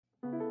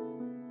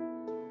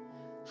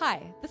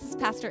Hi, this is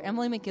Pastor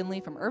Emily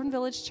McGinley from Urban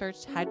Village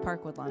Church, Hyde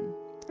Park, Woodlawn.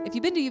 If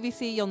you've been to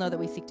UVC, you'll know that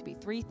we seek to be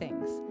three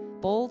things: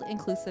 bold,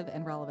 inclusive,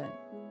 and relevant.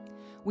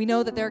 We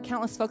know that there are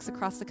countless folks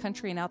across the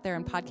country and out there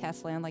in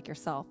podcast land like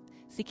yourself,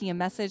 seeking a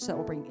message that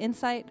will bring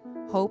insight,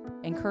 hope,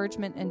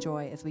 encouragement, and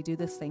joy as we do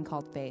this thing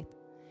called faith.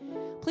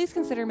 Please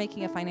consider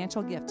making a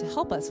financial gift to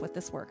help us with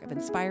this work of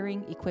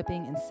inspiring,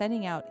 equipping, and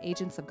sending out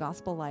agents of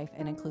gospel life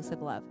and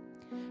inclusive love.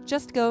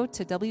 Just go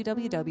to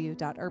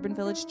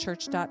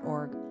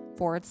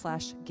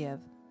www.urbanvillagechurch.org/give.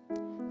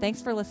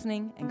 Thanks for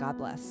listening, and God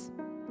bless.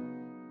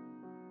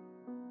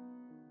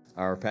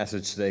 Our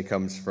passage today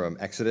comes from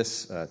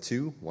Exodus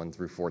 2, 1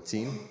 through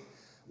 14.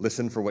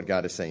 Listen for what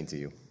God is saying to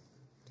you.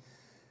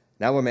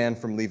 Now a man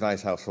from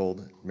Levi's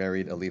household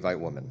married a Levite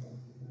woman.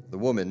 The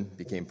woman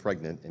became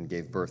pregnant and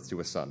gave birth to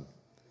a son.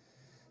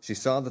 She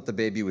saw that the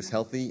baby was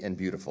healthy and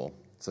beautiful,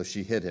 so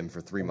she hid him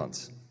for 3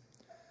 months.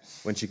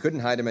 When she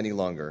couldn't hide him any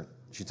longer,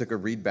 she took a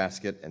reed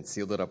basket and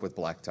sealed it up with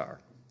black tar.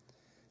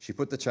 She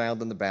put the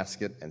child in the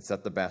basket and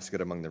set the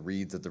basket among the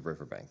reeds at the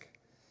riverbank.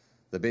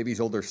 The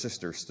baby's older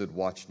sister stood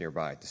watch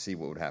nearby to see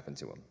what would happen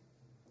to him.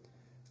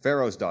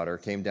 Pharaoh's daughter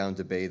came down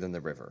to bathe in the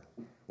river,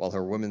 while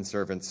her women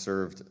servants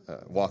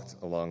walked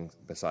along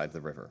beside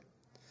the river.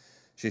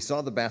 She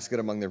saw the basket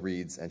among the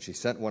reeds, and she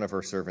sent one of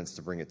her servants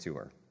to bring it to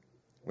her.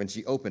 When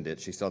she opened it,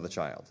 she saw the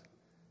child.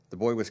 The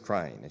boy was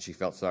crying, and she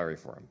felt sorry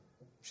for him.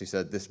 She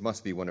said, "This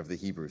must be one of the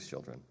Hebrews'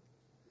 children."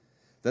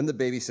 Then the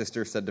baby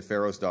sister said to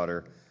Pharaoh's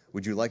daughter,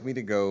 "Would you like me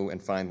to go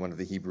and find one of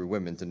the Hebrew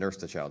women to nurse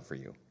the child for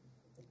you?"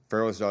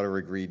 Pharaoh's daughter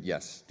agreed,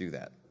 "Yes, do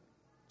that."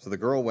 So the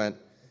girl went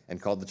and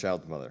called the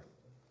child's mother.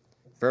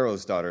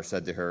 Pharaoh's daughter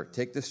said to her,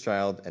 "Take this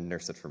child and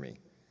nurse it for me,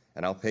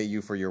 and I'll pay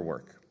you for your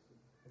work."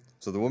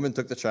 So the woman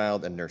took the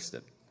child and nursed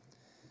it.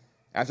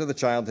 After the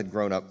child had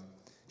grown up,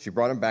 she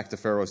brought him back to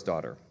Pharaoh's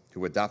daughter,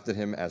 who adopted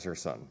him as her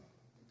son.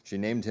 She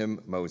named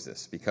him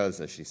Moses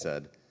because, as she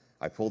said,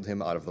 "I pulled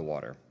him out of the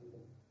water."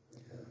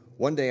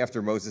 One day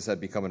after Moses had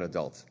become an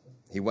adult,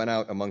 he went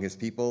out among his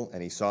people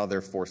and he saw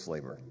their forced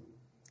labor.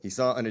 He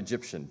saw an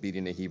Egyptian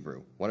beating a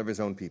Hebrew, one of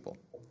his own people.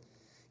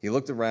 He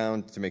looked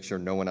around to make sure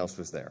no one else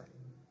was there.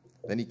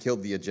 Then he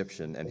killed the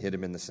Egyptian and hid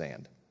him in the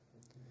sand.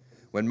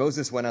 When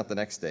Moses went out the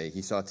next day,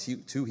 he saw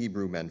two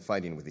Hebrew men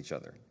fighting with each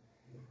other.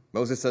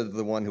 Moses said to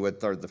the one who had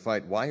started the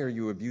fight, "Why are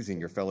you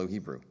abusing your fellow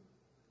Hebrew?"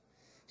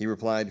 He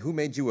replied, "Who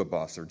made you a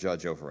boss or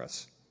judge over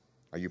us?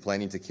 Are you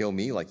planning to kill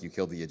me like you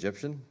killed the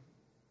Egyptian?"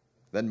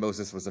 Then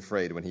Moses was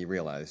afraid when he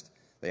realized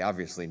they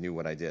obviously knew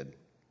what I did.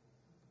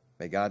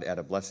 May God add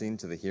a blessing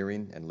to the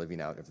hearing and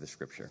living out of the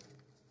scripture.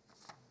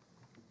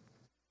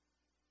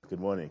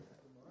 Good morning.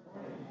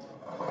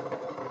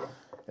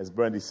 As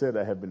Brandy said,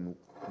 I've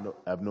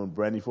known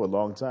Brandy for a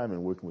long time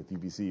and working with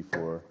UVC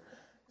for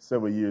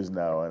several years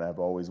now, and I've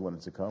always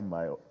wanted to come.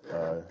 My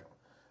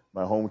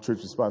home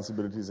church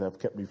responsibilities have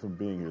kept me from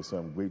being here, so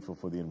I'm grateful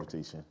for the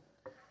invitation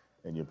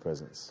and your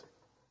presence.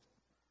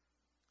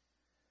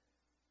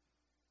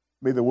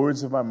 May the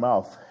words of my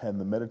mouth and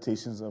the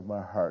meditations of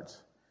my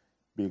heart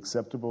be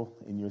acceptable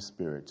in your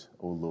spirit,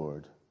 O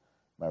Lord,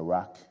 my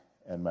rock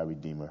and my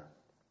redeemer.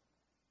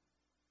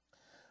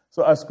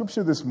 So our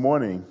scripture this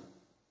morning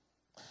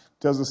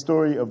tells the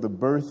story of the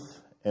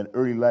birth and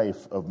early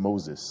life of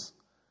Moses,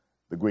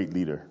 the great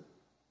leader.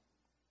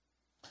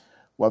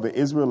 While the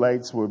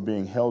Israelites were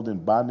being held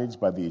in bondage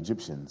by the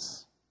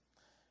Egyptians.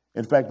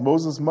 In fact,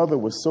 Moses' mother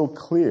was so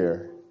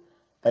clear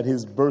at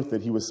his birth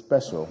that he was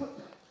special,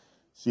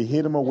 she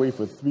hid him away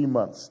for 3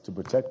 months to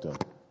protect him.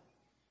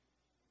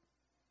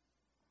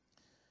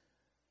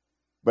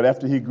 But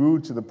after he grew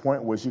to the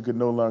point where she could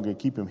no longer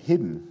keep him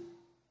hidden,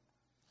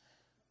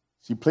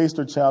 she placed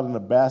her child in a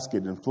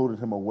basket and floated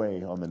him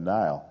away on the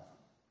Nile.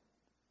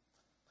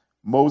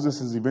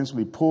 Moses is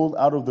eventually pulled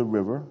out of the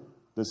river,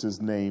 this is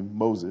his name,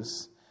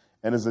 Moses,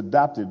 and is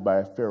adopted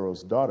by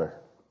Pharaoh's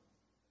daughter.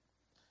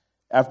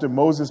 After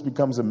Moses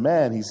becomes a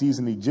man, he sees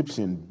an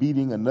Egyptian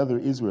beating another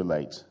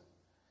Israelite,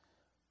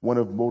 one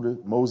of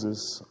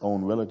Moses'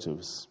 own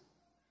relatives.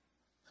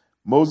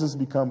 Moses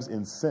becomes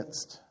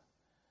incensed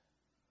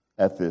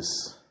at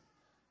this.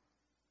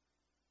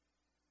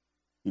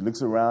 He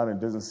looks around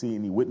and doesn't see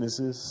any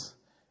witnesses,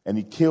 and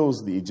he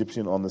kills the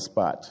Egyptian on the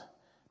spot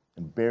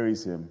and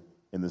buries him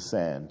in the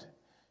sand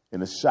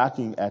in a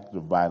shocking act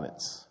of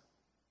violence.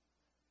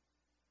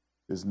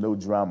 There's no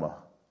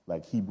drama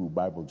like Hebrew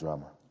Bible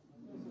drama.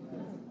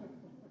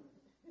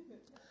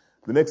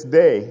 The next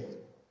day,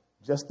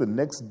 just the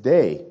next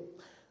day,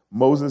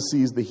 Moses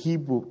sees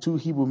two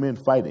Hebrew men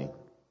fighting.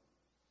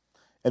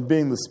 And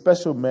being the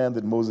special man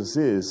that Moses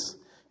is,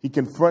 he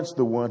confronts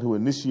the one who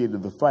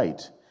initiated the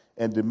fight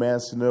and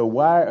demands to know,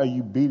 "Why are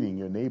you beating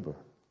your neighbor?"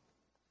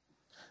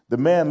 The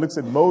man looks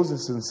at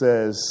Moses and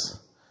says,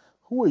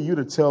 "Who are you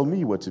to tell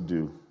me what to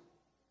do?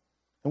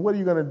 And what are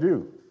you going to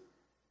do?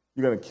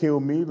 You're going to kill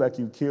me like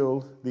you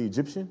killed the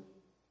Egyptian?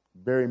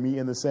 Bury me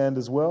in the sand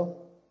as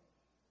well?"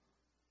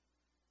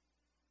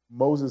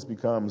 Moses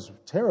becomes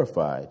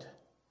terrified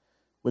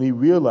when he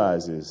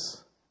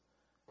realizes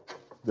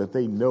that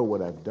they know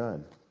what I've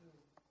done.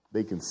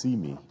 They can see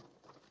me.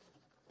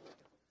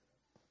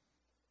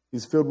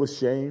 He's filled with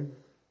shame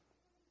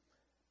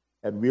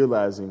at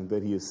realizing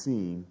that he is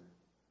seen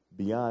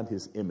beyond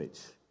his image,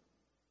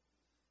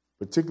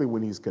 particularly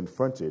when he's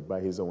confronted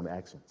by his own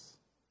actions.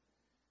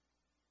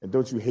 And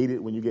don't you hate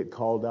it when you get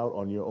called out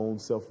on your own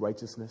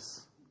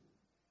self-righteousness?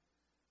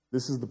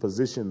 This is the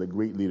position the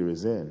great leader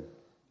is in.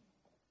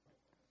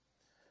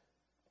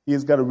 He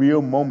has got a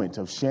real moment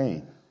of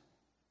shame.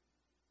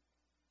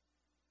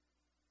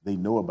 They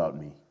know about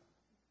me.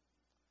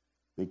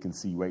 They can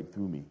see right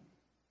through me.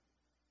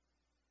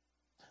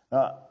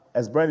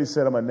 As Brandy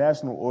said, I'm a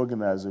national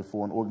organizer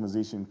for an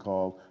organization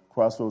called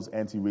Crossroads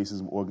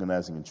Anti-Racism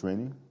Organizing and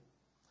Training,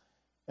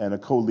 and a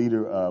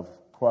co-leader of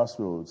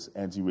Crossroads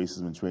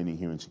Anti-Racism and Training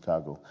here in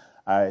Chicago.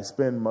 I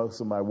spend most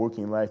of my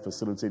working life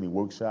facilitating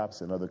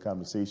workshops and other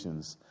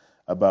conversations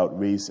about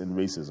race and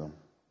racism.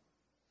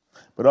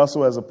 But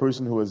also as a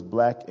person who is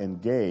black and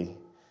gay,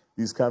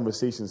 these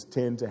conversations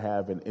tend to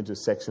have an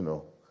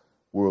intersectional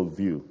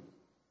worldview.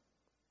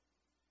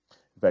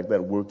 In fact,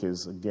 that work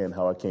is, again,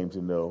 how I came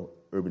to know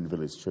Urban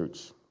Village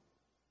Church.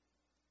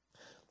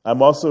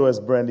 I'm also, as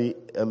Brandy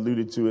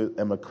alluded to,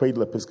 am a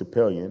cradle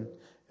Episcopalian,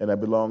 and I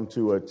belong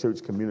to a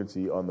church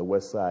community on the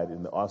west side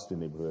in the Austin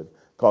neighborhood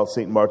called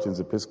St. Martin's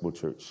Episcopal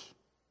Church.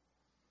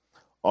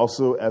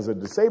 Also, as a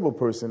disabled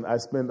person, I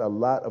spend a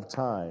lot of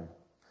time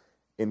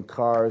in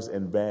cars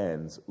and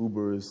vans,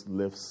 Ubers,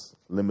 Lyfts,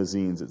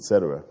 limousines,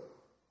 etc.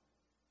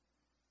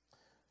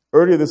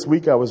 Earlier this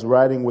week, I was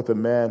riding with a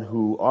man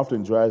who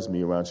often drives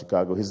me around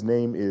Chicago. His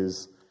name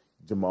is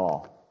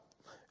Jamal.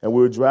 And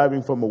we were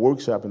driving from a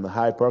workshop in the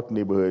Hyde Park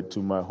neighborhood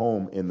to my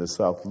home in the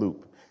South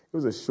Loop. It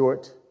was a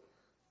short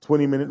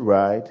 20-minute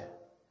ride.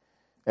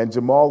 And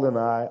Jamal and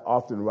I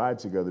often ride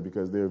together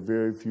because there are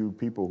very few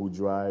people who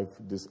drive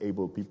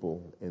disabled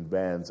people in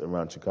vans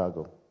around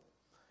Chicago.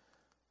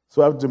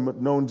 So I've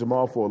known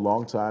Jamal for a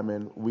long time,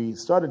 and we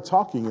started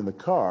talking in the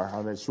car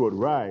on that short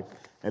ride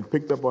and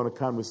picked up on a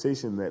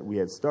conversation that we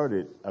had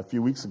started a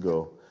few weeks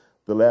ago,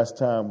 the last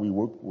time we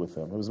worked with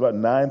him. It was about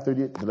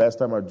 9:30, the last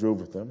time I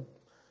drove with him.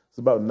 It's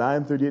about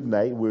 9:30 at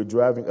night. We were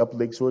driving up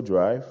Lakeshore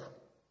Drive.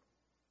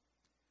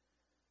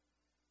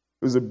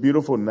 It was a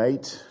beautiful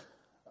night.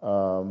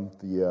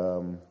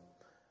 The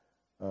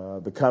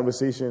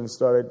conversation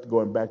started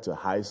going back to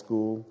high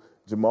school.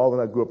 Jamal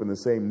and I grew up in the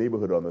same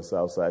neighborhood on the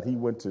south side. He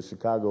went to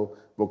Chicago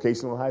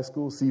Vocational High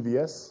School,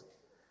 CVS,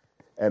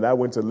 and I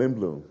went to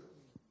Lindblom.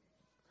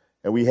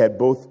 And we had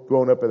both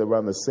grown up at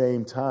around the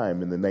same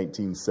time in the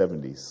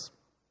 1970s.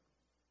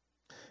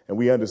 And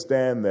we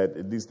understand that,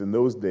 at least in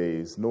those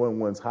days, knowing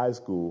one's high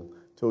school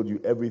told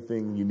you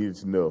everything you needed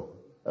to know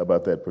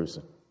about that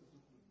person.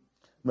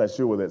 I'm not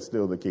sure whether that's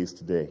still the case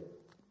today.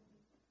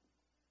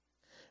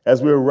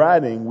 As we were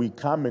riding, we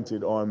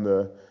commented on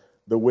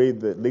the way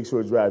that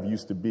Lakeshore Drive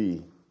used to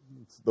be.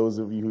 Those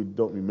of you who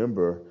don't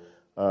remember,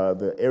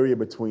 the area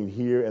between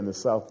here and the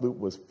South Loop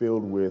was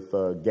filled with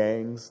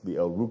gangs, the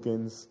El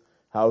Rukins,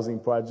 housing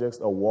projects,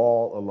 a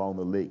wall along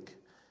the lake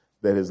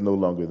that is no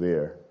longer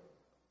there.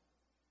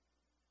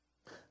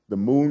 The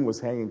moon was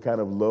hanging kind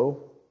of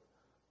low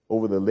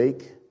over the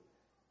lake,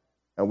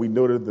 and we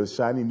noted the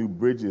shiny new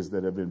bridges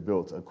that have been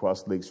built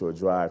across Lakeshore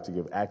Drive to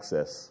give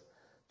access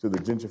to the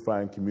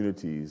gentrifying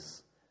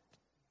communities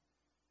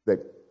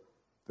that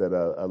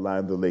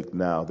align the lake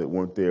now that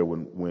weren't there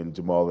when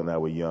Jamal and I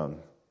were young.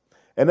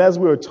 And as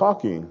we were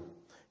talking,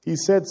 he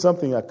said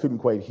something I couldn't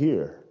quite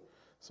hear.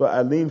 So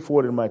I leaned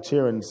forward in my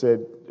chair and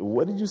said,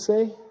 "What did you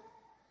say?"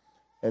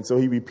 And so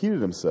he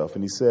repeated himself,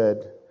 and he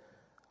said,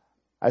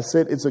 I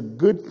said, "It's a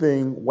good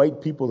thing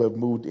white people have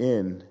moved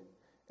in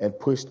and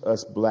pushed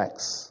us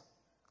blacks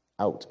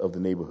out of the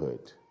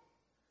neighborhood."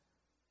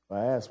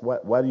 I asked,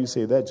 why do you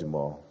say that,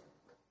 Jamal?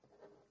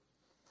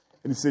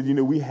 And he said,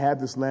 we had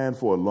this land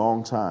for a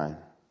long time.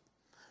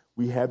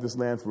 We had this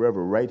land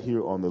forever right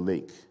here on the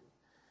lake.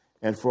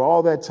 And for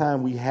all that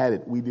time we had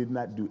it, we did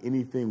not do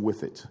anything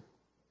with it.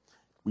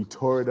 We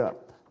tore it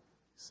up,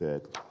 he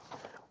said.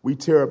 We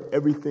tear up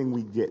everything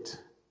we get.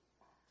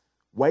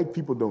 White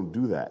people don't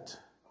do that.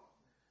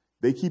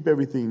 They keep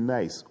everything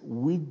nice.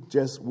 We're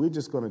just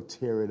going to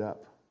tear it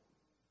up.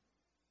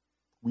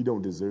 We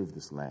don't deserve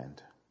this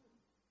land.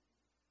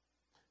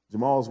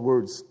 Jamal's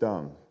words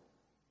stung.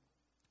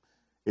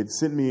 It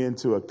sent me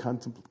into a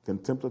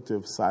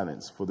contemplative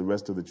silence for the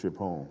rest of the trip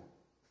home.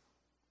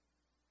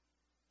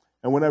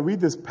 And when I read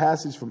this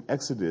passage from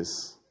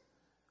Exodus,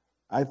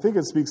 I think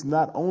it speaks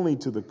not only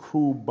to the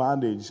cruel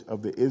bondage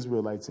of the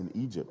Israelites in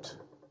Egypt,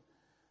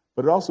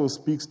 but it also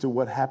speaks to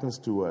what happens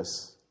to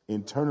us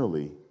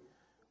internally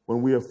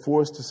when we are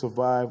forced to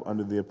survive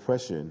under the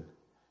oppression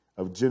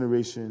of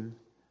generation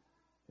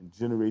and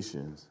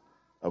generations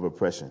of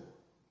oppression.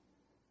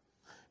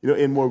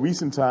 In more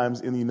recent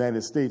times in the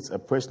United States,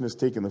 oppression has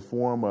taken the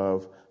form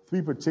of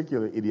three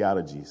particular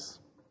ideologies: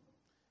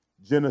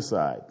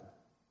 genocide,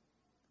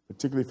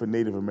 particularly for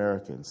Native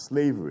Americans,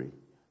 slavery,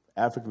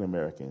 African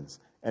Americans,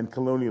 and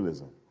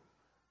colonialism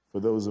for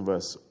those of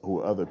us who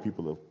are other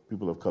people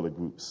of color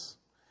groups.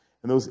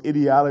 And those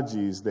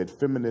ideologies that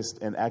feminist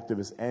and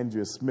activist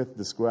Andrea Smith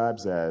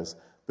describes as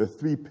the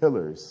three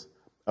pillars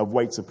of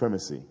white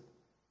supremacy.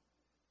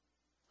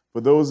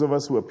 For those of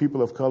us who are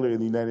people of color in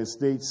the United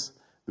States,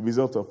 the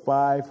result of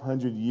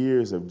 500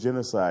 years of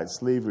genocide,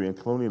 slavery, and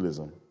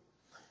colonialism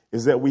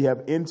is that we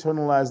have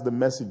internalized the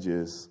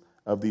messages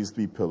of these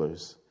three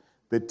pillars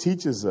that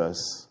teaches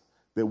us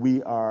that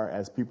we are,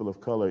 as people of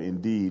color,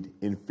 indeed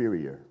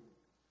inferior,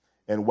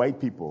 and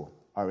white people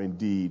are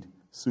indeed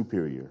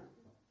superior.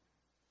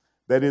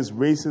 That is,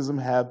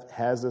 racism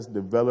has us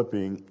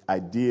developing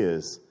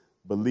ideas,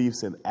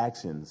 beliefs, and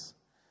actions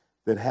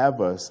that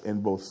have us in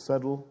both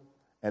subtle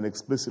and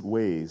explicit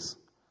ways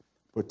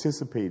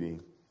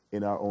participating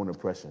in our own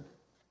oppression.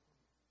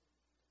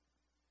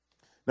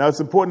 Now, it's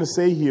important to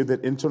say here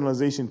that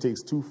internalization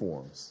takes two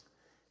forms.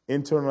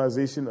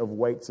 Internalization of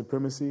white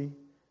supremacy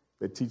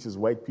that teaches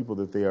white people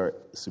that they are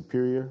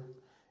superior,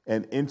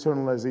 and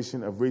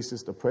internalization of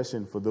racist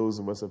oppression for those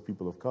of us of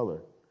people of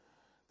color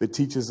that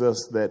teaches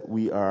us that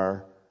we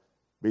are,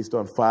 based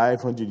on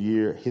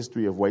 500-year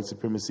history of white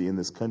supremacy in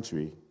this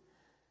country,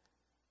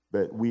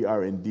 that we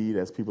are indeed,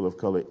 as people of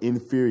color,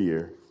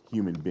 inferior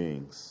human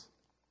beings.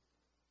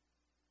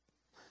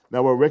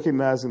 Now, we're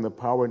recognizing the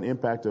power and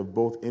impact of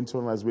both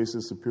internalized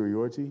racist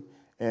superiority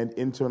and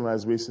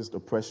internalized racist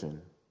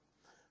oppression.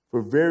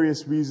 For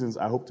various reasons,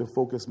 I hope to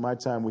focus my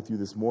time with you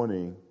this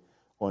morning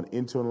on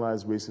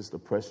internalized racist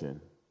oppression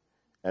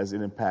as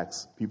it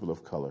impacts people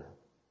of color.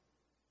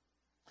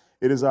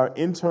 It is our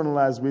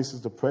internalized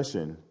racist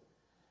oppression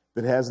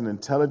that has an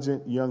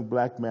intelligent young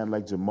black man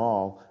like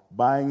Jamal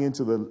buying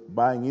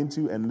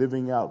into and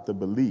living out the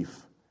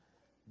belief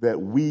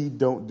that we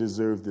don't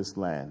deserve this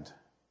land,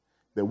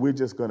 that we're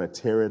just going to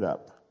tear it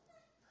up,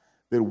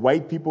 that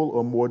white people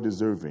are more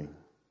deserving.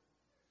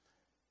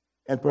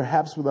 And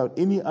perhaps without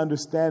any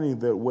understanding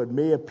that what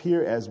may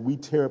appear as we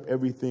tear up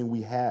everything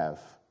we have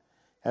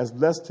has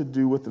less to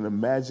do with an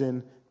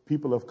imagined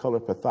people of color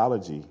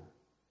pathology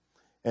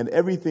and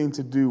everything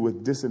to do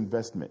with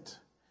disinvestment,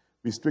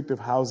 restrictive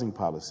housing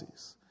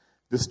policies,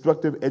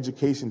 destructive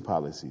education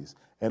policies,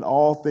 and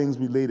all things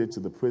related to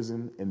the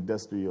prison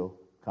industrial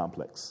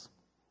complex.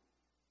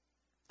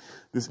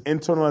 This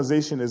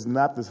internalization is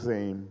not the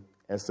same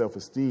as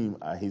self-esteem,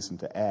 I hasten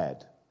to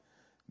add,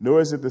 nor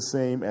is it the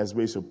same as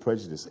racial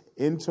prejudice.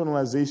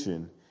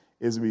 Internalization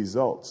is a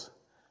result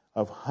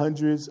of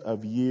hundreds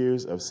of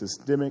years of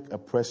systemic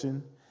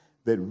oppression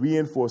that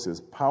reinforces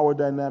power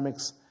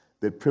dynamics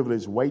that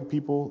privilege white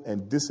people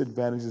and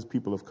disadvantages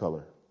people of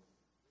color.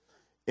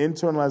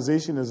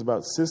 Internalization is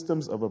about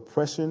systems of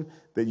oppression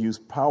that use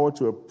power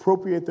to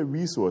appropriate the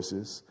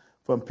resources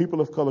from people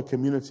of color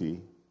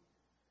community,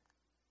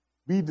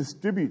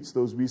 redistributes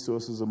those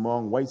resources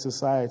among white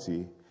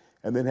society,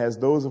 and then has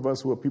those of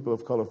us who are people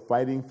of color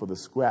fighting for the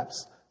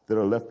scraps that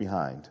are left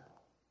behind.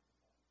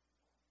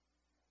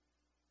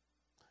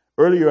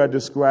 Earlier, I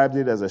described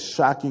it as a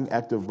shocking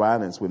act of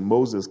violence when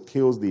Moses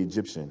kills the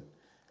Egyptian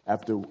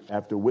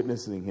after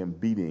witnessing him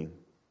beating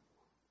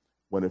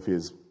one of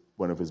his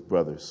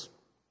brothers.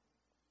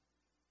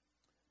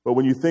 But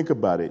when you think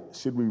about it,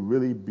 should we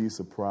really be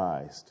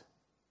surprised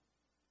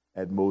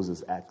at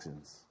Moses'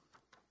 actions?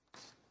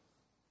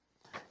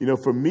 You know,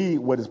 for me,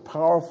 what is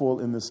powerful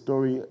in the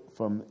story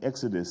from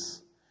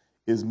Exodus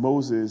is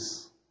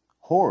Moses'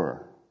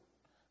 horror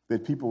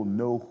that people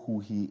know who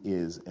he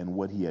is and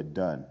what he had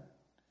done,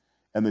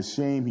 and the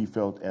shame he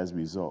felt as a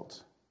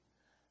result.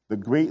 The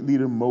great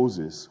leader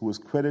Moses, who was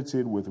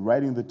credited with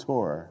writing the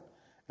Torah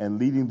and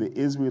leading the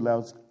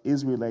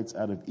Israelites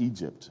out of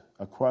Egypt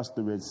across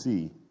the Red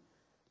Sea,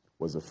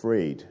 was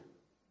afraid.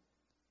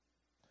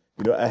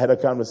 You know, I had a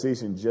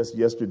conversation just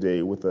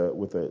yesterday with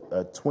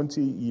a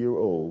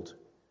 20-year-old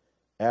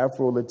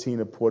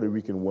Afro-Latina Puerto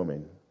Rican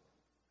woman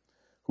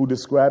who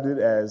described it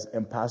as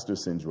imposter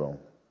syndrome.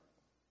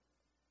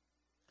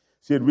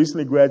 She had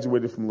recently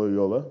graduated from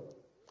Loyola,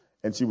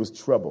 and she was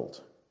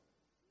troubled.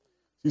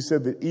 She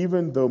said that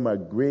even though my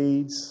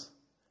grades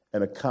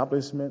and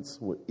accomplishments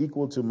were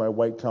equal to my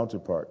white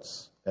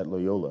counterparts at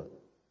Loyola,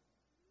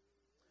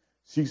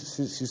 she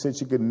said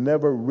she could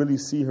never really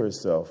see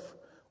herself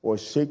or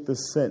shake the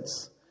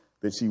sense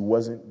that she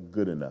wasn't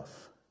good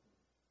enough,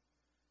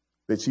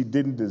 that she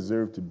didn't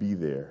deserve to be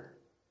there.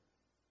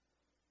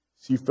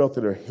 She felt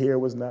that her hair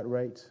was not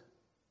right,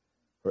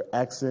 her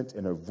accent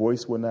and her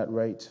voice were not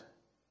right,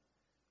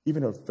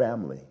 even her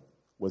family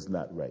was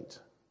not right.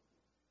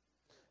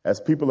 As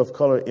people of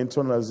color,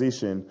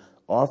 internalization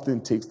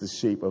often takes the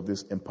shape of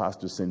this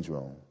imposter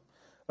syndrome,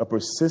 a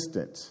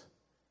persistent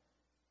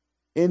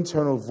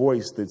internal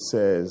voice that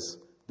says,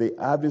 they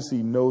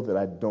obviously know that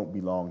I don't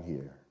belong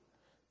here.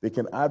 They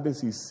can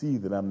obviously see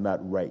that I'm not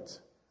right,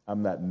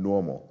 I'm not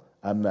normal,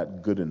 I'm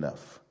not good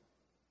enough.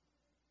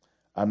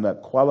 I'm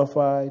not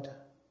qualified,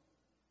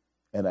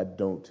 and I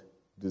don't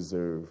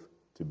deserve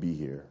to be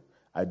here.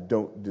 I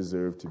don't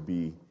deserve to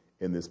be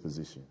in this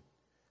position.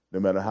 No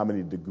matter how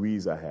many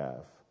degrees I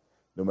have,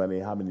 no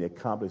matter how many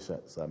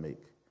accomplishments I make,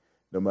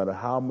 no matter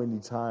how many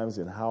times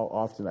and how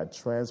often I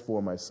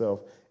transform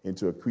myself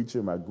into a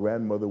creature my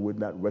grandmother would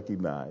not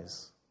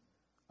recognize,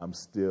 I'm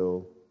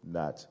still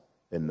not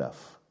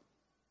enough.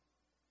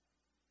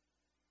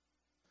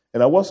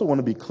 And I also want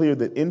to be clear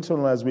that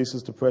internalized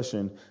racist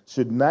oppression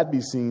should not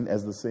be seen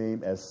as the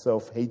same as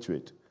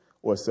self-hatred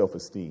or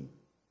self-esteem.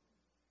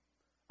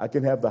 I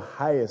can have the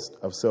highest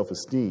of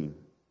self-esteem,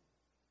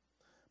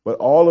 but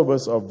all of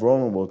us are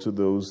vulnerable to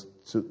those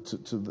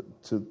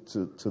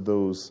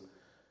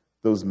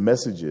those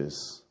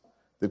messages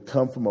that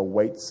come from a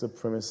white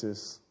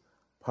supremacist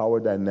power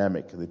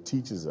dynamic that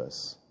teaches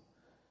us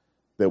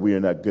that we are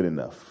not good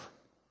enough.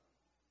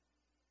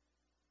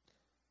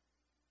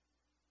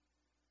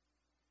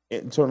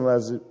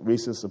 Internalized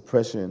racist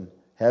oppression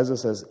has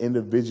us as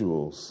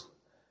individuals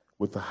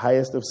with the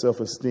highest of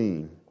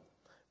self-esteem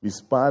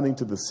responding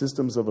to the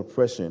systems of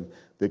oppression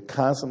that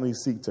constantly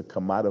seek to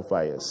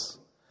commodify us,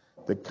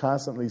 that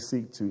constantly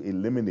seek to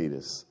eliminate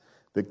us,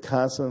 that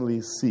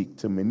constantly seek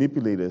to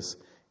manipulate us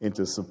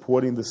into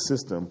supporting the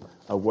system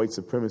of white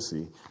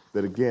supremacy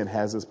that, again,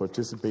 has us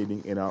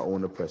participating in our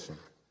own oppression.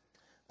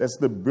 That's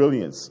the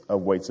brilliance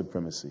of white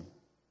supremacy.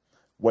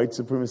 White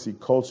supremacy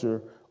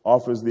culture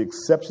offers the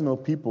exceptional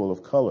people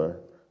of color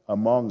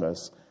among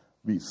us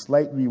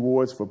slight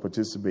rewards for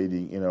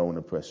participating in our own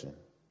oppression.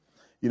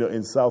 You know,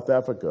 in South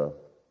Africa,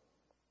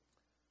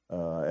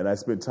 and I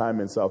spent time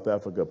in South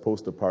Africa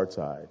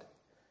post-apartheid,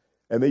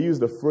 and they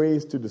used a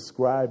phrase to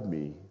describe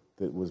me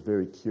that was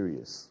very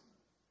curious.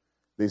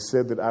 They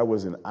said that I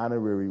was an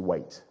honorary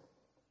white,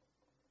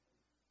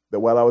 that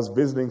while I was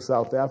visiting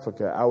South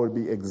Africa, I would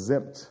be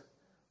exempt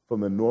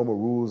from the normal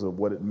rules of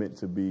what it meant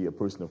to be a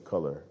person of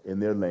color, in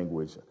their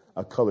language,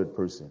 a colored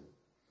person.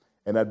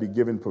 And I'd be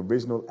given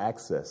provisional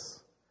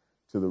access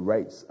to the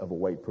rights of a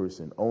white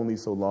person only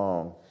so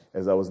long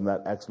as I was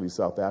not actually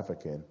South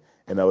African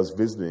and I was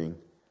visiting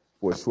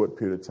for a short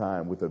period of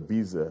time with a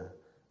visa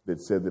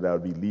that said that I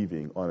would be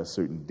leaving on a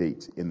certain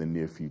date in the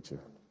near future.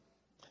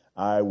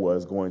 I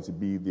was going to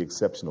be the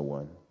exceptional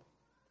one.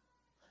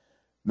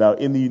 Now,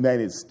 in the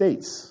United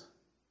States,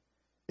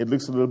 it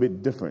looks a little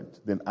bit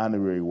different than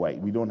honorary white.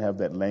 We don't have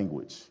that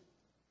language.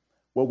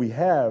 What we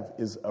have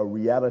is a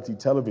reality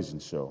television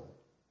show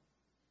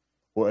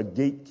or a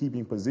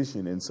gatekeeping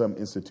position in some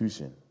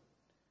institution,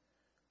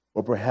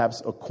 or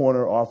perhaps a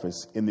corner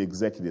office in the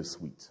executive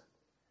suite.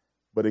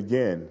 But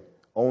again,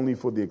 only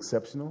for the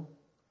exceptional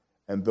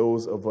and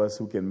those of us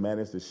who can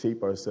manage to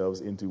shape ourselves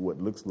into what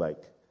looks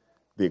like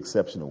the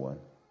exceptional one.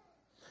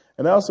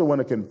 And I also want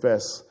to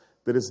confess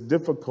that it's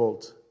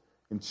difficult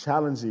and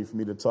challenging for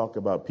me to talk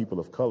about people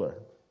of color,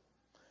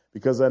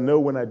 because I know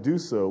when I do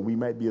so, we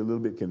might be a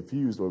little bit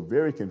confused or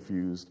very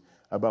confused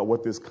about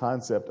what this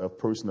concept of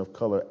person of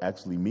color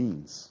actually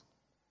means.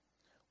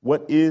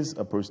 What is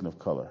a person of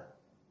color?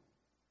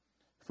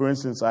 For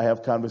instance, I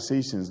have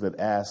conversations that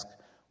ask,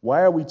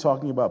 why are we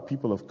talking about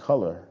people of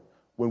color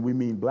when we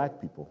mean black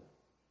people?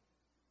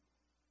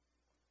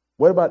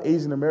 What about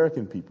Asian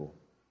American people?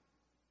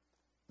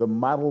 The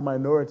model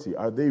minority,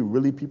 are they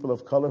really people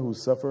of color who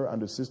suffer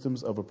under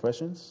systems of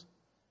oppressions?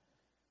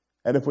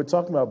 And if we're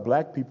talking about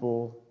black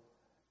people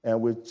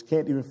and we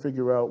can't even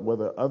figure out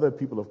whether other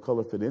people of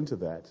color fit into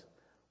that,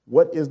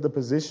 what is the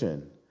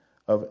position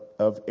of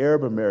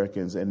Arab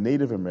Americans and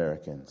Native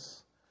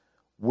Americans?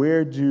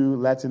 Where do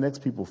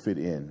Latinx people fit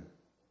in?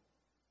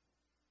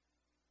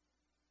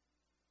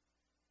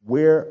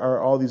 Where are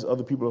all these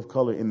other people of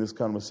color in this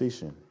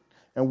conversation?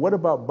 And what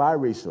about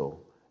biracial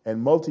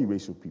and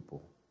multiracial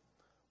people?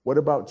 What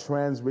about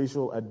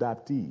transracial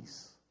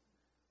adoptees?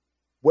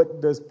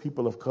 What does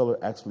people of color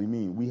actually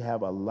mean? We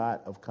have a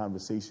lot of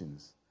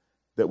conversations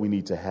that we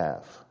need to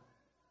have.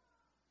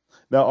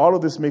 Now, all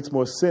of this makes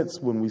more sense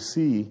when we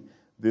see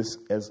this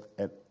as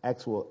an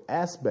actual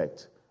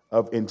aspect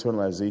of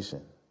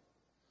internalization.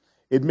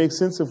 It makes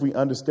sense if we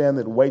understand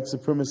that white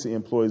supremacy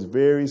employs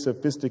very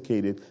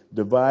sophisticated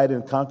divide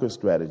and conquer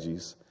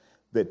strategies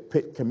that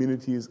pit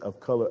communities of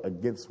color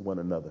against one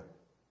another.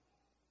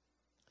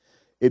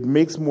 It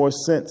makes more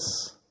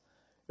sense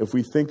if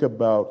we think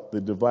about the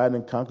divide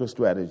and conquer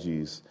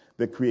strategies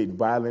that create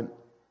violent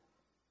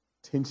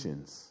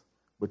tensions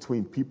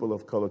between people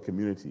of color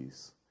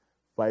communities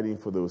fighting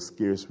for those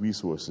scarce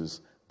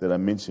resources that I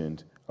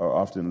mentioned are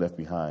often left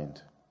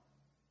behind.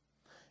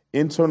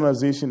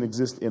 Internalization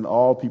exists in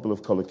all people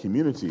of color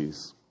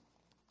communities,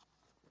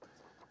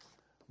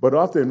 but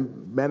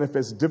often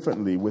manifests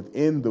differently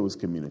within those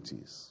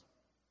communities.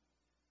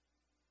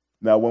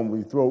 Now, when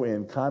we throw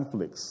in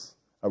conflicts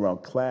around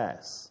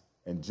class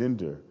and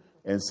gender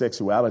and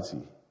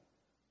sexuality,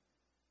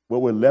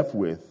 what we're left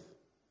with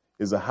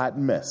is a hot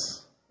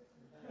mess,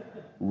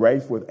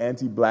 rife with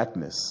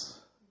anti-blackness,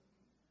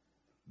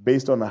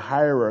 based on a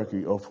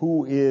hierarchy of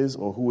who is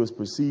or who is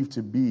perceived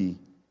to be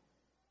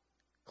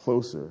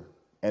closer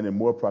and in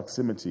more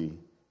proximity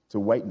to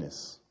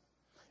whiteness.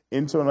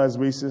 Internalized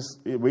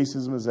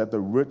racism is at the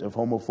root of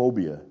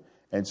homophobia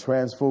and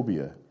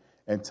transphobia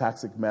and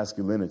toxic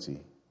masculinity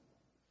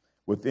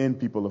within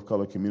people of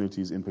color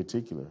communities in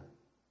particular.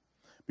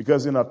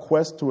 Because in our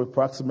quest to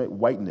approximate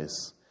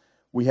whiteness,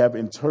 we have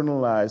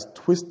internalized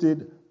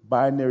twisted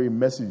binary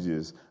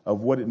messages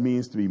of what it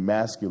means to be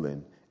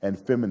masculine and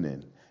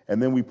feminine,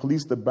 and then we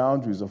police the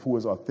boundaries of who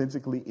is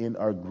authentically in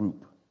our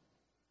group.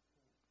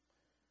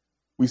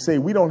 We say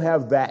we don't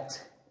have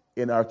that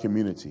in our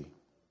community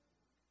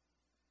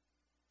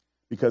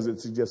because it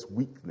suggests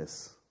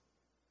weakness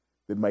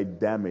that might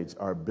damage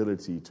our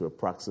ability to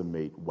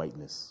approximate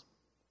whiteness.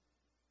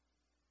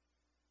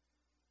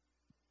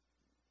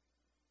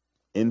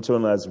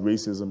 Internalized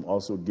racism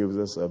also gives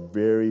us a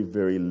very,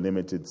 very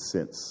limited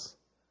sense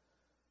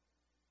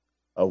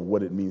of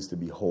what it means to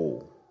be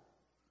whole,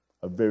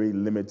 a very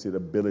limited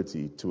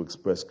ability to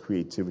express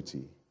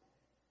creativity,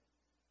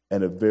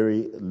 and a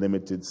very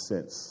limited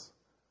sense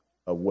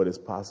of what is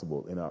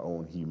possible in our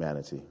own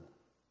humanity.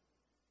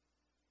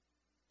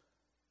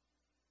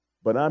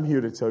 But I'm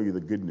here to tell you the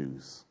good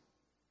news.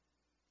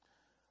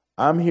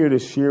 I'm here to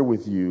share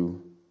with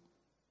you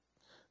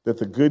that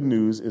the good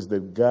news is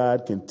that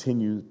God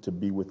continued to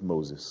be with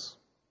Moses.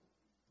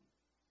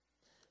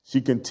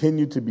 She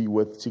continues to be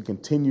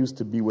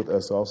with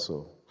us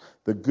also.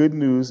 The good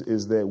news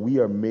is that we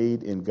are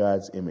made in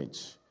God's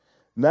image,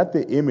 not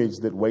the image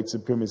that white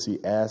supremacy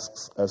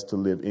asks us to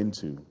live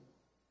into.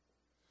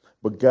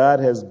 But God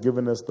has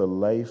given us the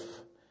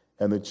life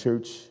and the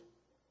church.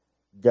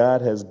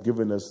 God has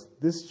given us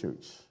this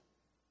church,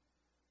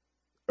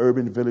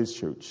 Urban Village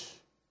Church,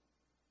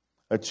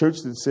 a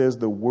church that says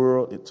to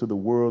the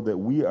world that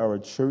we are a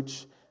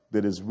church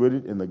that is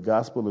rooted in the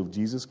gospel of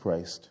Jesus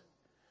Christ,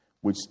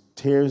 which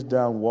tears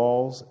down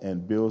walls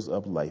and builds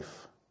up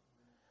life.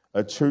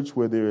 A church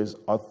where there is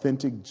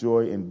authentic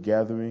joy in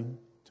gathering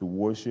to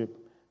worship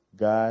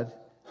God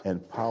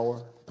and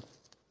power.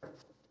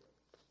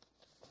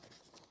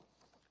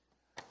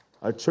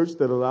 A church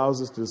that allows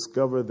us to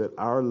discover that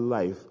our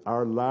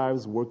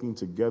lives working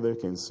together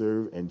can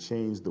serve and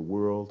change the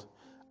world.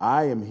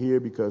 I am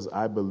here because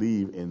I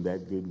believe in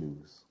that good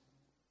news.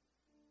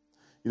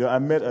 You know, I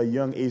met a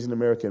young Asian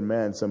American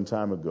man some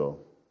time ago.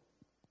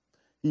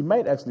 He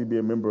might actually be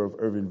a member of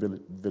Urban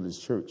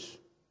Village Church.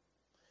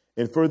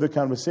 In further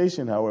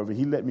conversation, however,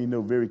 he let me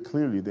know very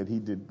clearly that he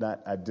did not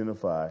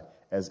identify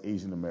as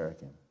Asian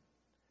American.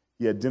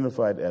 He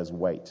identified as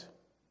white.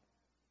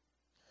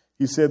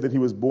 He said that he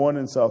was born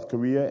in South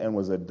Korea and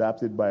was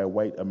adopted by a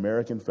white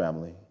American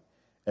family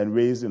and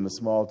raised in a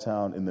small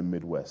town in the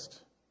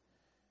Midwest.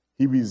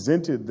 He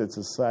resented that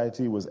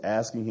society was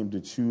asking him to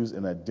choose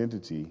an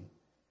identity,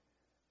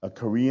 a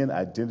Korean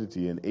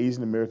identity, an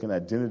Asian American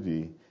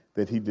identity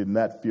that he did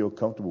not feel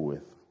comfortable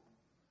with.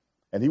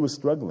 And he was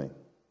struggling.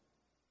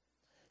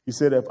 He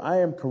said, if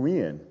I am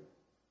Korean,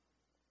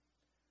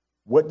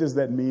 what does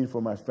that mean for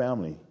my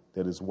family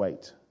that is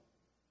white?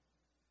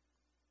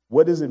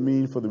 What does it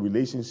mean for the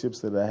relationships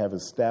that I have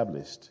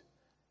established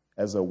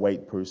as a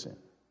white person?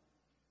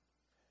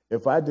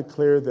 If I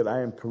declare that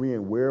I am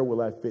Korean, where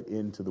will I fit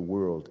into the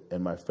world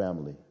and my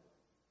family?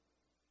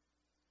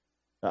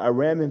 Now, I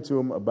ran into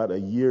him about a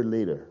year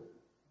later.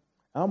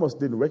 I almost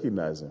didn't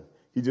recognize him.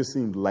 He just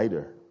seemed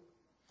lighter.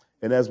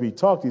 And as we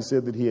talked, he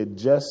said that he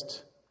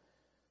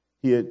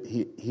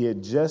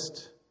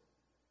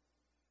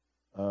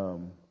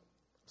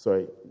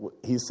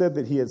said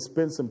that he had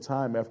spent some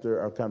time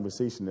after our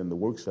conversation in the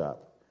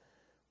workshop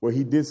where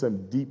he did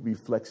some deep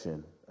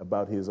reflection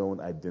about his own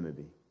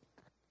identity.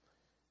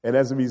 And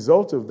as a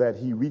result of that,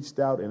 he reached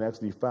out and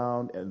actually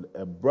found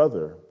a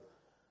brother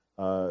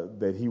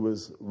that he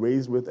was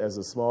raised with as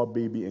a small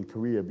baby in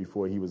Korea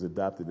before he was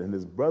adopted. And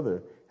his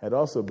brother had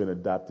also been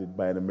adopted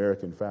by an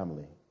American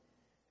family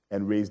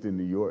and raised in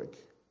New York.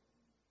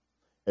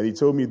 And he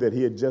told me that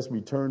he had just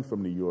returned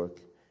from New York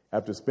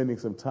after spending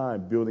some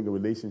time building a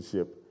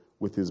relationship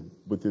with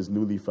his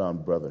newly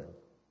found brother.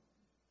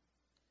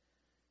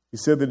 He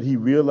said that he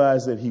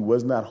realized that he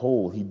was not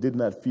whole. He did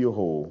not feel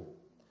whole.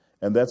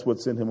 And that's what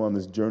sent him on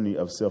this journey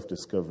of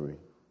self-discovery.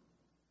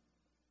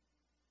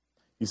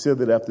 He said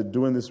that after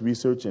doing this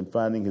research and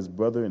finding his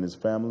brother and his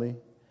family,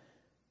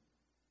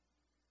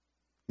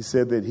 he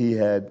said that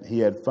he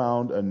had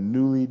found a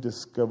newly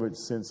discovered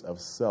sense of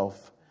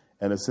self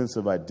and a sense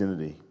of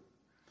identity.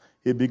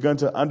 He had begun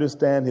to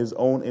understand his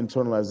own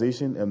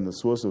internalization and the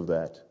source of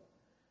that.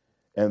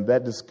 And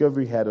that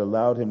discovery had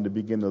allowed him to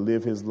begin to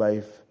live his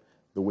life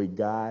the way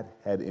God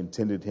had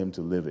intended him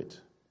to live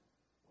it.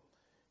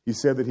 He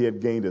said that he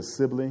had gained a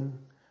sibling,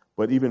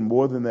 but even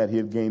more than that, he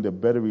had gained a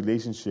better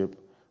relationship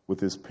with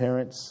his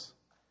parents,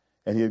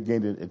 and he had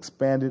gained an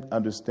expanded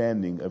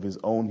understanding of his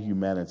own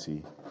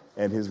humanity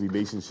and his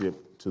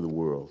relationship to the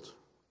world.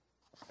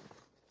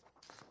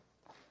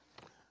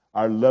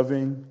 Our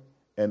loving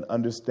and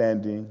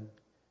understanding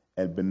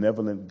and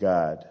benevolent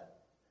God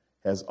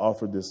has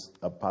offered this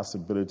a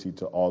possibility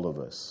to all of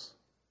us.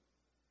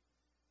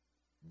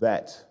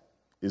 That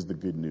is the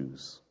good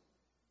news.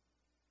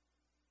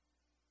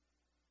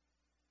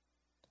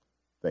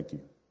 Thank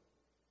you.